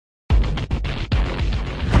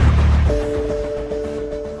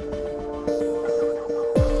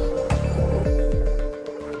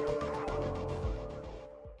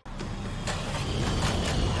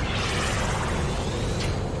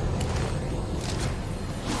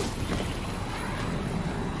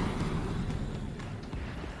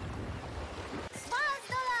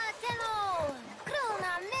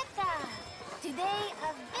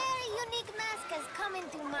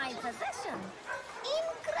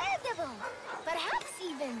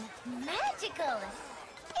magical.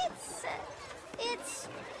 It's,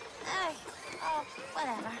 oh,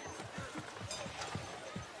 whatever.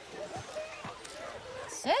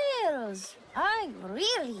 Sales, I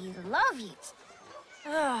really love it.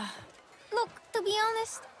 Look, to be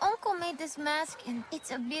honest, Uncle made this mask and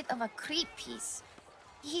it's a bit of a creep piece.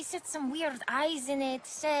 He set some weird eyes in it,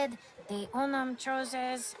 said the Unum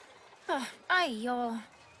chooses.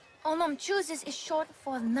 Unum chooses is short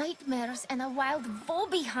for nightmares and a wild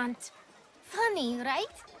Vobi hunt. Funny, right?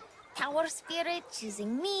 Tower spirit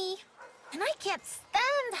choosing me. And I can't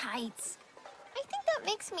stand heights. I think that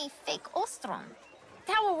makes me fake-Ostron.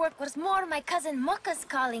 Tower work was more my cousin Mukha's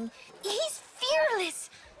calling. He's fearless.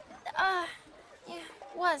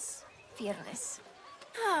 Was fearless.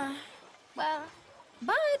 Well,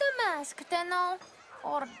 buy the mask, Tenno.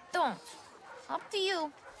 Or don't. Up to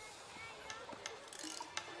you.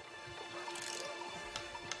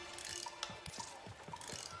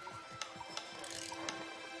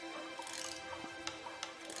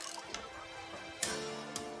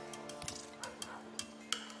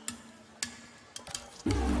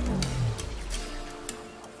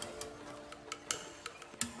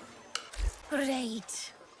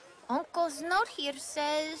 Great. Uncle's note here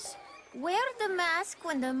says, wear the mask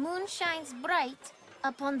when the moon shines bright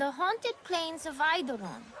upon the haunted plains of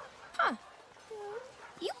Eidolon. Huh.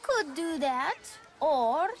 You could do that.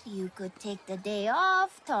 Or you could take the day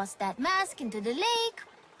off, toss that mask into the lake.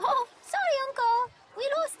 Oh, sorry, Uncle. We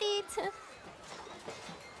lost it.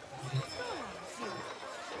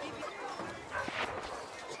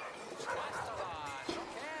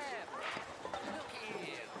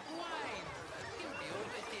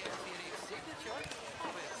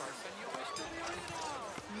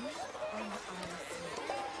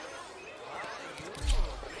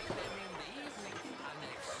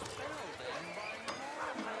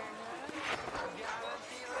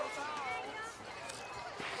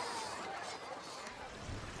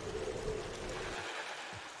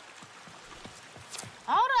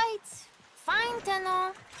 Fine,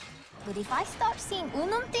 Tenno. But if I start seeing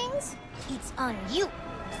Unum things, it's on you.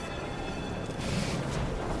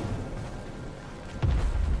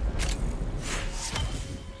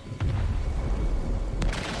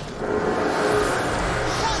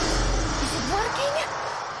 Is it working?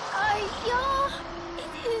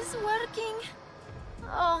 It is working.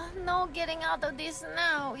 Oh, no getting out of this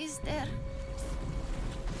now, is there?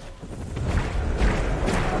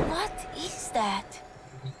 What is that?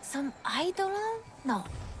 Some Eidolon? No.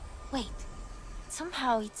 Wait.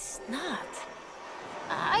 Somehow it's not.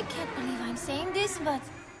 I can't believe I'm saying this, but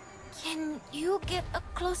can you get a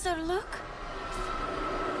closer look?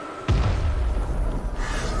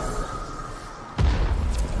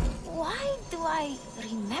 Why do I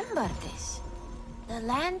remember this? The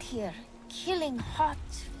land here, killing hot,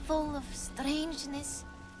 full of strangeness.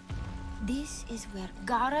 This is where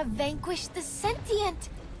Gara vanquished the sentient.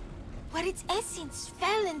 Where its essence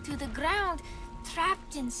fell into the ground,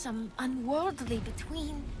 trapped in some unworldly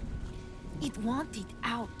between. It wanted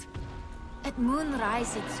out. At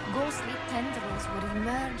moonrise, its ghostly tendrils would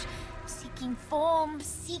emerge, seeking form,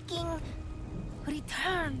 seeking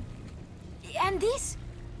return. And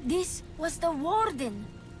this was the Warden,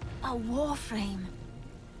 a Warframe.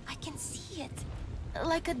 I can see it,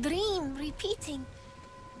 like a dream repeating.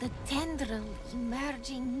 The tendril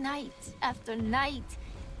emerging night after night,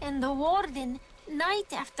 and the Warden,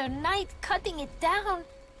 night after night, cutting it down,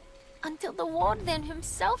 until the Warden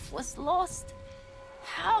himself was lost.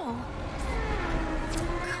 How?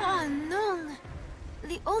 Kanung.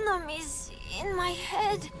 The Unum is in my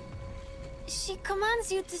head. She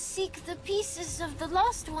commands you to seek the pieces of the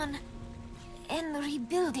lost one, and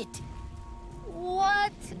rebuild it.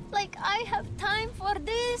 What? Like I have time for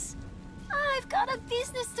this? I've got a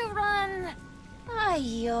business to run.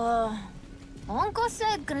 Ayo. Onkko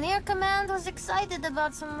said Grenadier Command was excited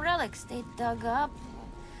about some relics they dug up.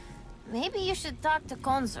 Maybe you should talk to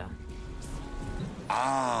Konzo.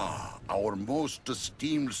 Ah, our most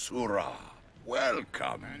esteemed Sura.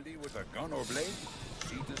 Welcome. Handy with a gun or blade?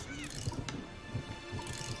 See this lead?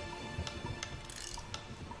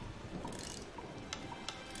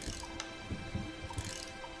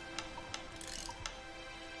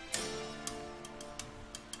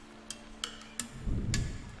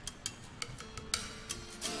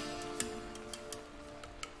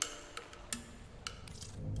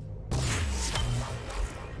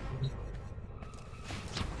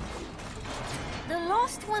 The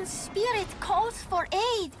Lost One's spirit calls for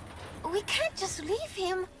aid. We can't just leave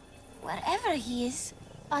him, wherever he is.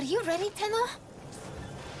 Are you ready, Tenno?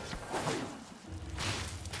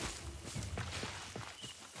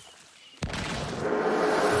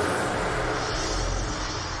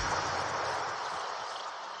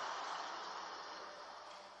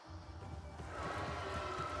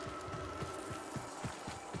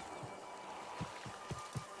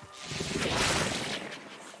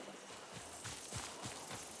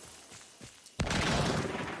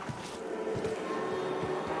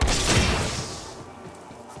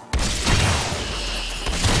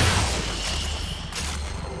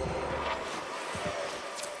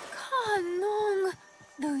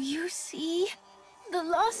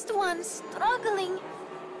 lost one struggling.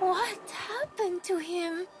 What happened to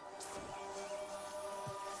him?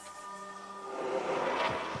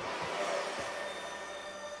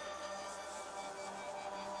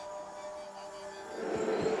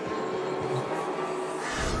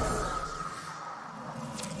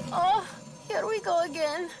 Oh, here we go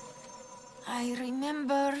again. I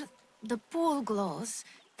remember the pool glows,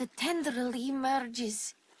 the tendril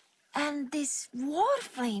emerges, and this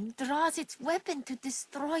Warframe draws its weapon to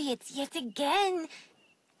destroy it yet again.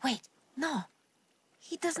 Wait, no.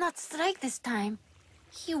 He does not strike this time.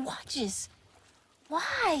 He watches.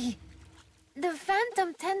 Why? The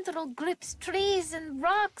phantom tendril grips trees and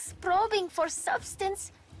rocks, probing for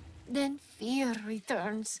substance. Then fear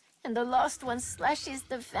returns, and the lost one slashes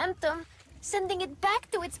the phantom, sending it back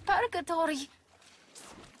to its purgatory.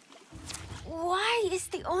 Why is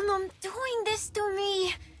the Unum doing this to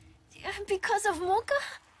me? Because of Mukha?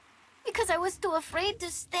 Because I was too afraid to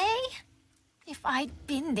stay? If I'd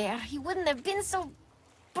been there, he wouldn't have been so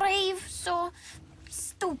brave, so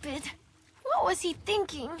stupid. What was he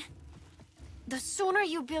thinking? The sooner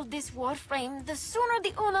you build this Warframe, the sooner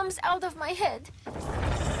the Unum's out of my head.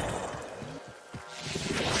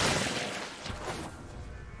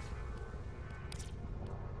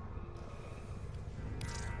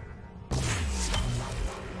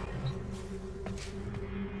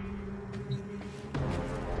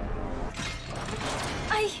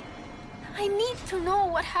 I need to know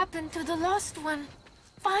what happened to the lost one.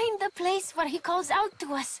 Find the place where he calls out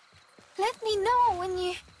to us. Let me know when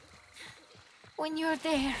you're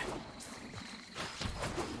there.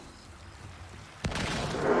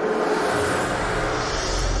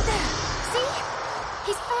 There, see?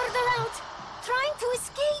 He's further out, trying to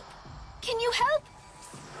escape. Can you help?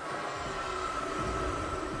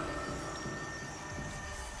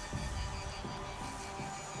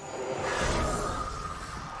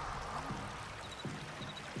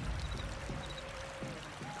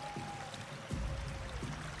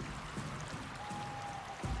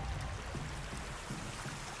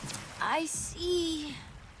 I see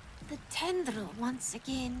the tendril once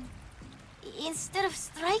again. Instead of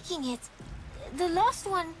striking it, the lost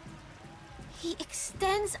one, he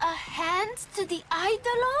extends a hand to the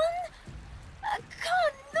Eidolon?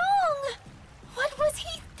 Kanong! What was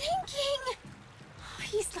he thinking?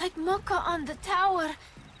 He's like Mukha on the tower.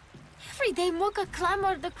 Every day Mukha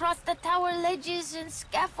clambered across the tower ledges and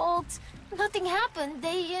scaffolds. Nothing happened,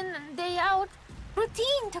 day in and day out.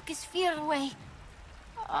 Routine took his fear away.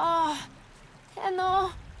 Oh,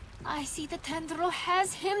 Tenno, I see the tendril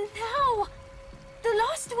has him now. The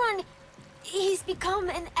lost one, he's become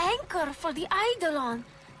an anchor for the Eidolon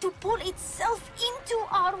to pull itself into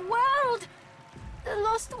our world. The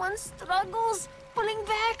lost one struggles, pulling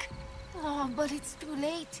back. Oh, but it's too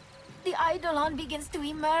late. The Eidolon begins to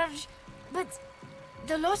emerge, but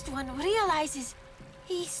the lost one realizes.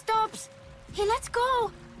 He stops, he lets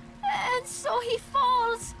go, and so he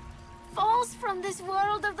falls. Falls from this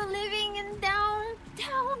world of the living and down,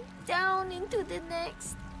 down, down into the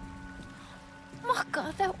next.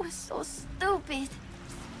 Mukha, that was so stupid.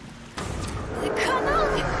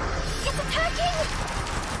 Kanong! It's attacking!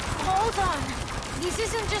 Hold on. This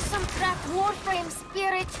isn't just some trapped Warframe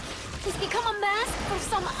spirit. It's become a mask for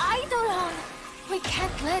some Eidolon. We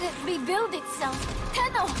can't let it rebuild itself.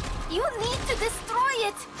 Tenno, you need to destroy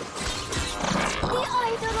it. The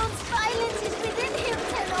Eidolon's violence is within him,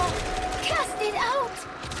 Tenno. Cast it out!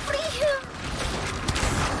 Free him!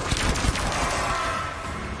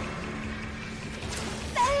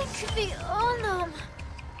 Thank the Unum!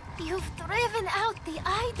 You've driven out the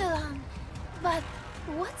Eidolon. But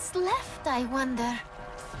what's left, I wonder?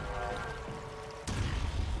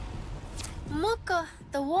 Mukha,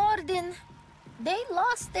 the warden, they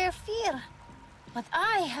lost their fear. But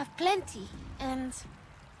I have plenty, and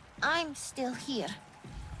I'm still here.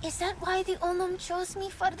 Is that why the Unum chose me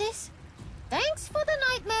for this? Thanks for the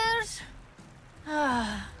nightmares.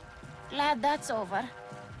 Ah, glad that's over.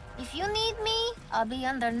 If you need me, I'll be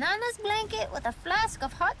under Nana's blanket with a flask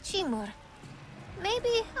of hot chimur.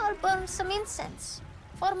 Maybe I'll burn some incense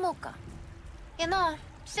for Mukha. You know,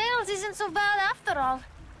 sales isn't so bad after all.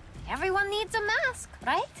 Everyone needs a mask,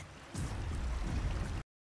 right?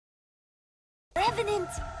 Revenant!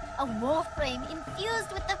 A Warframe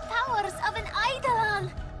infused with the powers of an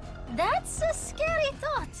Eidolon! That's a scary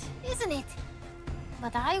thought, isn't it?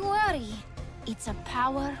 But I worry, it's a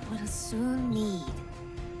power we'll soon need.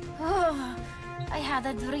 Oh, I had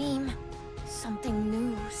a dream. Something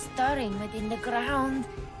new stirring within the ground,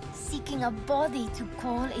 seeking a body to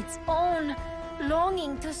call its own,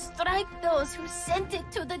 longing to strike those who sent it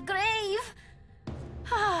to the grave.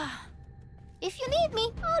 Ah, If you need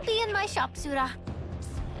me, I'll be in my shop, Sura.